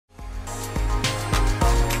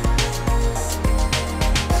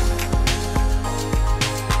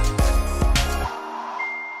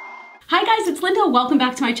Hi guys, it's Linda. Welcome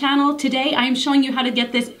back to my channel. Today I am showing you how to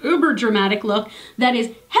get this uber dramatic look that is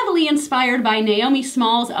heavily inspired by Naomi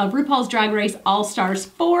Smalls of RuPaul's Drag Race All-Stars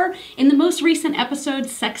 4. In the most recent episode,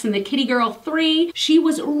 Sex and the Kitty Girl 3, she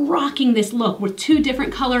was rocking this look with two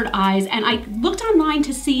different colored eyes, and I looked online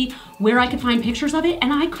to see where I could find pictures of it,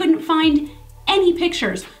 and I couldn't find any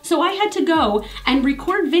pictures. So I had to go and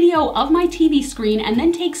record video of my TV screen and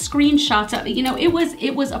then take screenshots of it. You know, it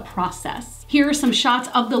was a process. Here are some shots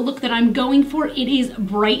of the look that I'm going for. It is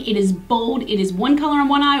bright, it is bold, it is one color on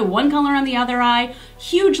one eye, one color on the other eye,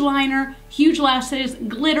 huge liner, huge lashes,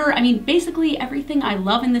 glitter. I mean, basically everything I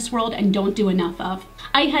love in this world and don't do enough of.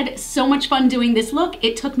 I had so much fun doing this look.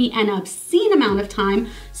 It took me an obscene amount of time.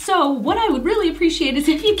 So what I would really appreciate is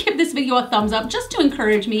if you give this video a thumbs up just to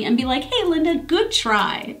encourage me and be like, hey Linda, good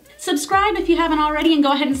try. Subscribe if you haven't already and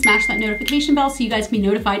go ahead and smash that notification bell so you guys can be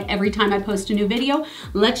notified every time I post a new video.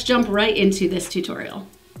 Let's jump right into this tutorial.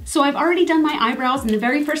 So I've already done my eyebrows, and the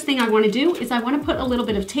very first thing I want to do is I want to put a little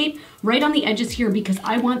bit of tape right on the edges here because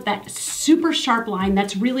I want that super sharp line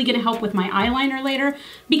that's really going to help with my eyeliner later,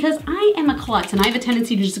 because I am a klutz and I have a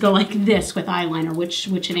tendency to just go like this with eyeliner, which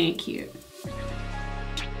it ain't cute.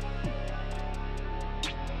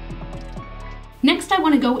 Next, I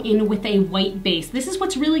want to go in with a white base. This is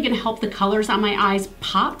what's really going to help the colors on my eyes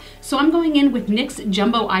pop. So I'm going in with NYX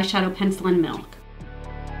Jumbo Eyeshadow Pencil in Milk.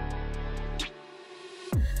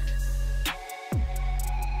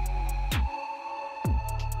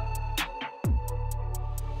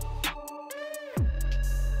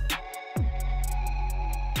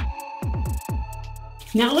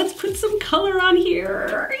 Now let's put some color on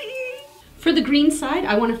here. For the green side,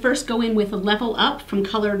 I want to first go in with Level Up from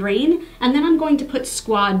Colored Rain, and then I'm going to put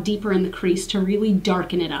Squad deeper in the crease to really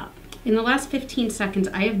darken it up. In the last 15 seconds,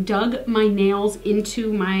 I have dug my nails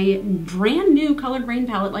into my brand new Colored Rain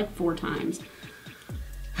palette like 4 times.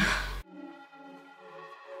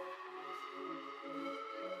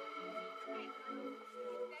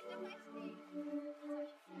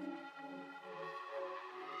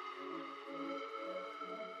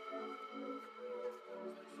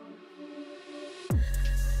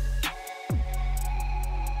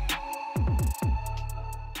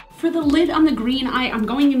 For the lid on the green eye, I'm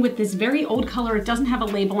going in with this very old color. It doesn't have a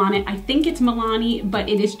label on it. I think it's Milani, but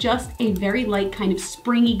it is just a very light kind of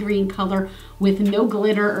springy green color with no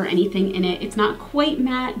glitter or anything in it. It's not quite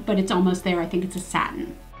matte, but it's almost there. I think it's a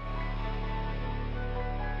satin.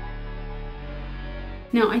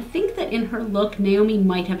 Now, I think that in her look, Naomi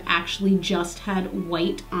might have actually just had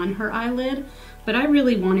white on her eyelid, but I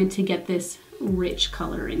really wanted to get this rich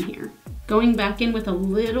color in here. Going back in with a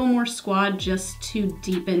little more Squad just to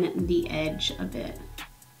deepen the edge a bit.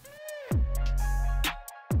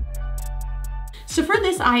 So for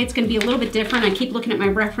this eye, it's going to be a little bit different. I keep looking at my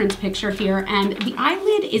reference picture here, and the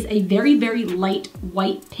eyelid is a very, very light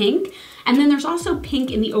white pink. And then there's also pink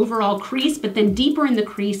in the overall crease, but then deeper in the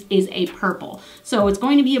crease is a purple. So it's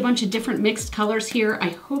going to be a bunch of different mixed colors here. I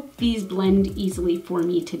hope these blend easily for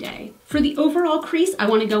me today. For the overall crease, I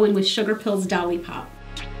want to go in with Sugar Pill's Dolly Pop.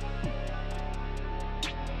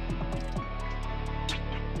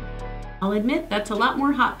 I'll admit that's a lot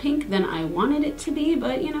more hot pink than I wanted it to be,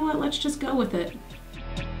 but you know what, let's just go with it.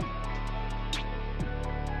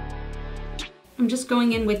 I'm just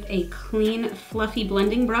going in with a clean, fluffy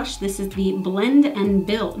blending brush. This is the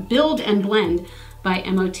Build and Blend by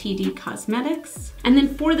MOTD Cosmetics. And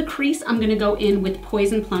then for the crease, I'm gonna go in with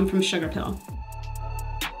Poison Plum from Sugar Pill.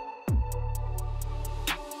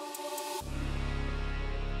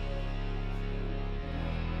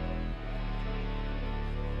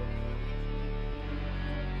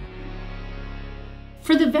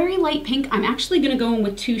 For the very light pink, I'm actually gonna go in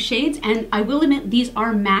with 2 shades, and I will admit these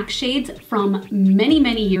are MAC shades from many,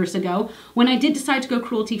 many years ago. When I did decide to go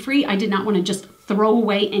cruelty-free, I did not wanna just throw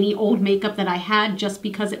away any old makeup that I had just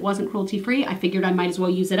because it wasn't cruelty-free. I figured I might as well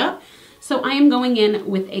use it up. So I am going in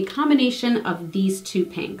with a combination of these 2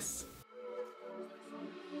 pinks.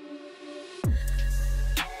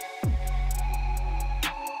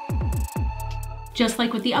 Just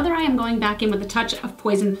like with the other eye, I'm going back in with a touch of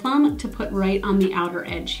Poison Plum to put right on the outer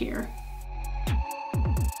edge here.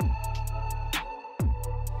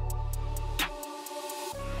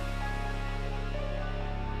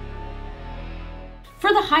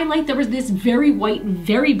 For the highlight, there was this very white,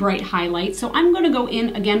 very bright highlight, so I'm going to go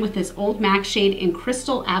in again with this old MAC shade in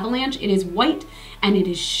Crystal Avalanche. It is white and it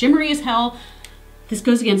is shimmery as hell. This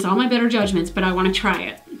goes against all my better judgments, but I want to try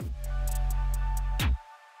it.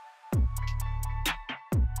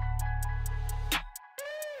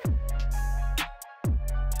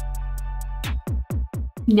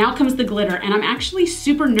 Now comes the glitter, and I'm actually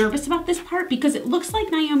super nervous about this part because it looks like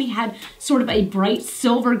Naomi had sort of a bright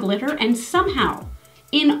silver glitter, and somehow,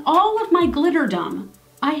 in all of my glitterdom,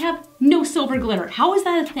 I have no silver glitter. How is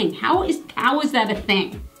that a thing? How is that a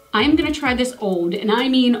thing? I am gonna try this old, and I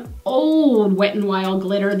mean old Wet n Wild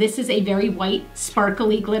glitter. This is a very white,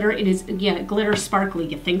 sparkly glitter. It is, yeah, glitter sparkly,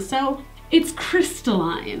 you think so? It's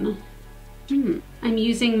crystalline. I'm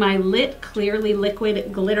using my Lit Clearly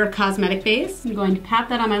Liquid Glitter Cosmetic Base. I'm going to pat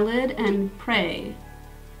that on my lid and pray.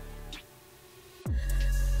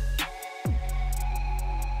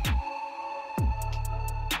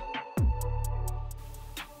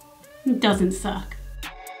 It doesn't suck.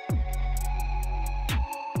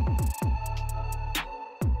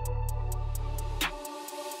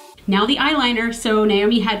 Now the eyeliner. So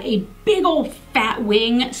Naomi had a big old fat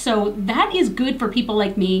wing, so that is good for people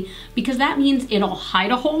like me because that means it'll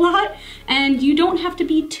hide a whole lot and you don't have to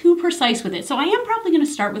be too precise with it. So I am probably gonna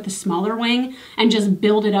start with a smaller wing and just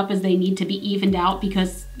build it up as they need to be evened out,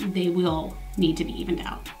 because they will need to be evened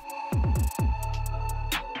out.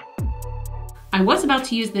 I was about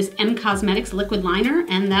to use this M Cosmetics liquid liner,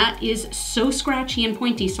 and that is so scratchy and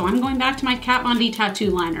pointy, so I'm going back to my Kat Von D tattoo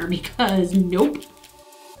liner because nope.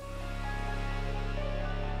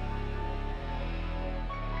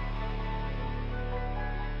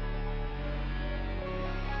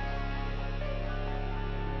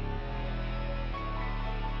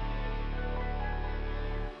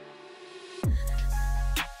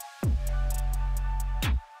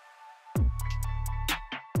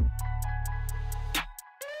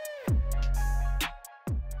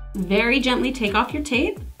 Very gently take off your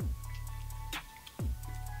tape.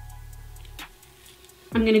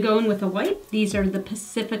 I'm gonna go in with a wipe. These are the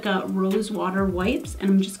Pacifica Rose Water wipes, and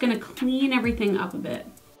I'm just gonna clean everything up a bit.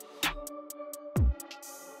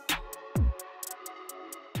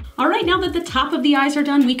 All right, now that the top of the eyes are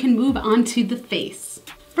done, we can move on to the face.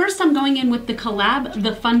 First, I'm going in with the Collab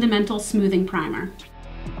The Fundamental Smoothing Primer.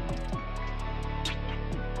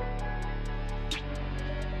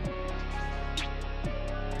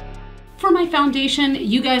 For my foundation,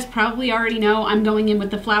 you guys probably already know I'm going in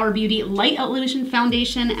with the Flower Beauty Light Illusion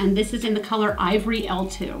Foundation, and this is in the color Ivory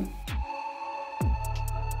L2.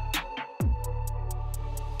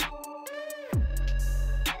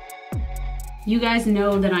 You guys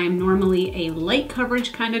know that I am normally a light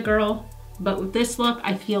coverage kind of girl, but with this look,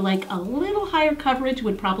 I feel like a little higher coverage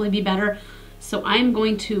would probably be better, so I'm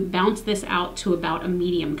going to bounce this out to about a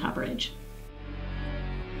medium coverage.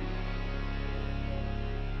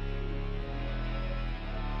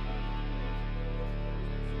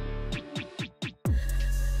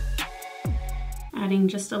 Adding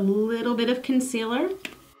just a little bit of concealer.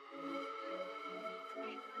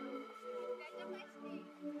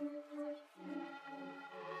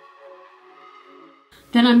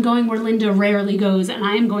 Then I'm going where Linda rarely goes, and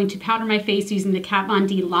I am going to powder my face using the Kat Von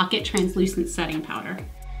D Lock It Translucent Setting Powder.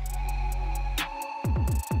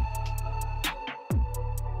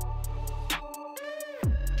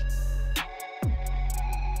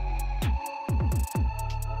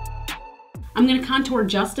 I'm going to contour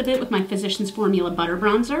just a bit with my Physicians Formula Butter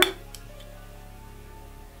Bronzer.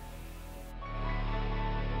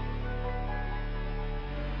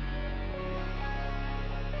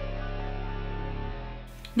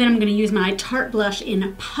 Then I'm going to use my Tarte blush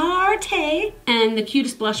in Party, and the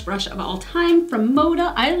cutest blush brush of all time from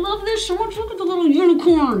Moda. I love this so much. Look at the little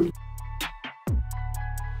unicorn.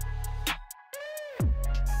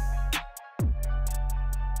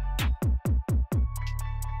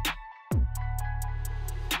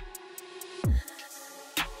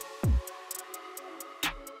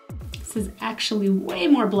 This is actually way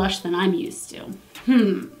more blush than I'm used to.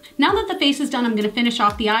 Now that the face is done, I'm gonna finish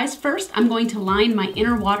off the eyes. First, I'm going to line my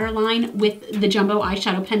inner waterline with the Jumbo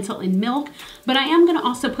eyeshadow pencil in Milk, but I am gonna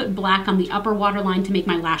also put black on the upper waterline to make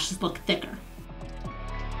my lashes look thicker.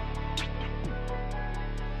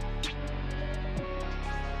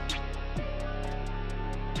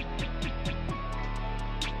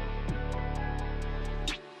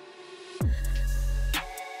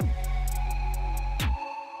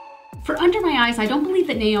 For under my eyes, I don't believe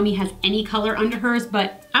that Naomi has any color under hers,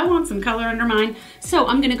 but I want some color under mine. So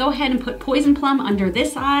I'm gonna go ahead and put Poison Plum under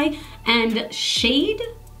this eye and Shade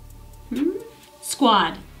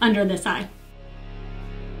Squad under this eye.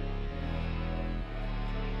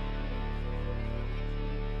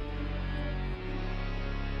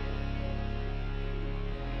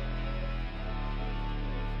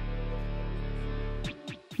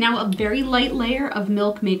 Now a very light layer of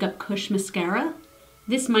Milk Makeup Kush Mascara.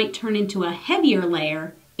 This might turn into a heavier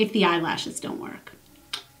layer if the eyelashes don't work.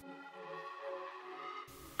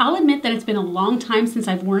 I'll admit that it's been a long time since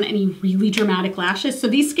I've worn any really dramatic lashes, so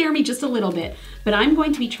these scare me just a little bit, but I'm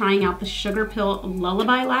going to be trying out the Sugar Pill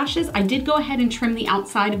Lullaby lashes. I did go ahead and trim the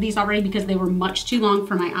outside of these already because they were much too long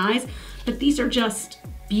for my eyes, but these are just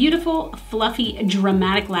beautiful, fluffy,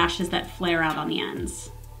 dramatic lashes that flare out on the ends.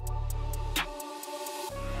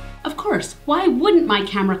 Of course, why wouldn't my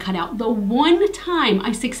camera cut out the one time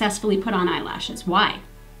I successfully put on eyelashes? Why?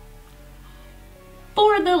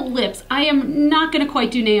 For the lips, I am not gonna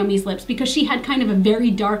quite do Naomi's lips because she had kind of a very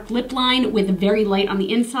dark lip line with very light on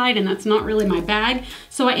the inside, and that's not really my bag.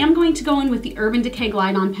 So I am going to go in with the Urban Decay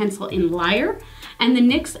Glide On Pencil in Liar and the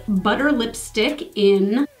NYX Butter Lipstick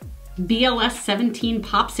in BLS 17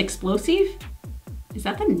 Pops Explosive. Is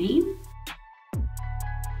that the name?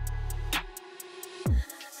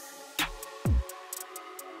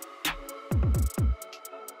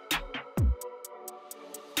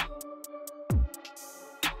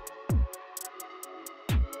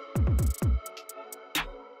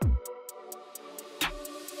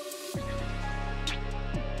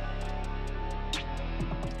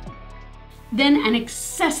 Then an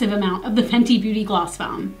excessive amount of the Fenty Beauty Gloss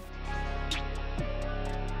Foam.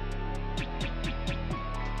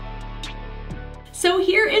 So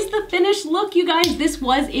here is the finished look, you guys. This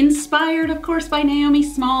was inspired, of course, by Naomi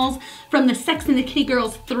Smalls from the Sex and the Kitty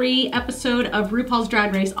Girls 3 episode of RuPaul's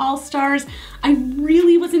Drag Race All-Stars. I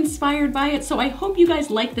really was inspired by it, so I hope you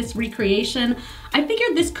guys like this recreation. I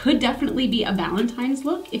figured this could definitely be a Valentine's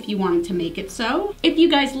look if you wanted to make it so. If you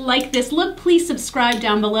guys like this look, please subscribe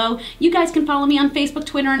down below. You guys can follow me on Facebook,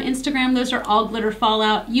 Twitter, and Instagram. Those are all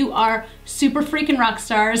GlitterFallout. You are super freaking rock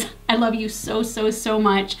stars. I love you so, so, so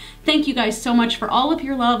much. Thank you guys so much for all of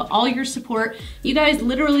your love, all your support. You guys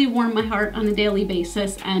literally warm my heart on a daily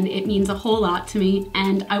basis, and it means a whole lot to me.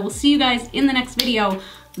 And I will see you guys in the next video.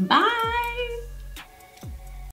 Bye!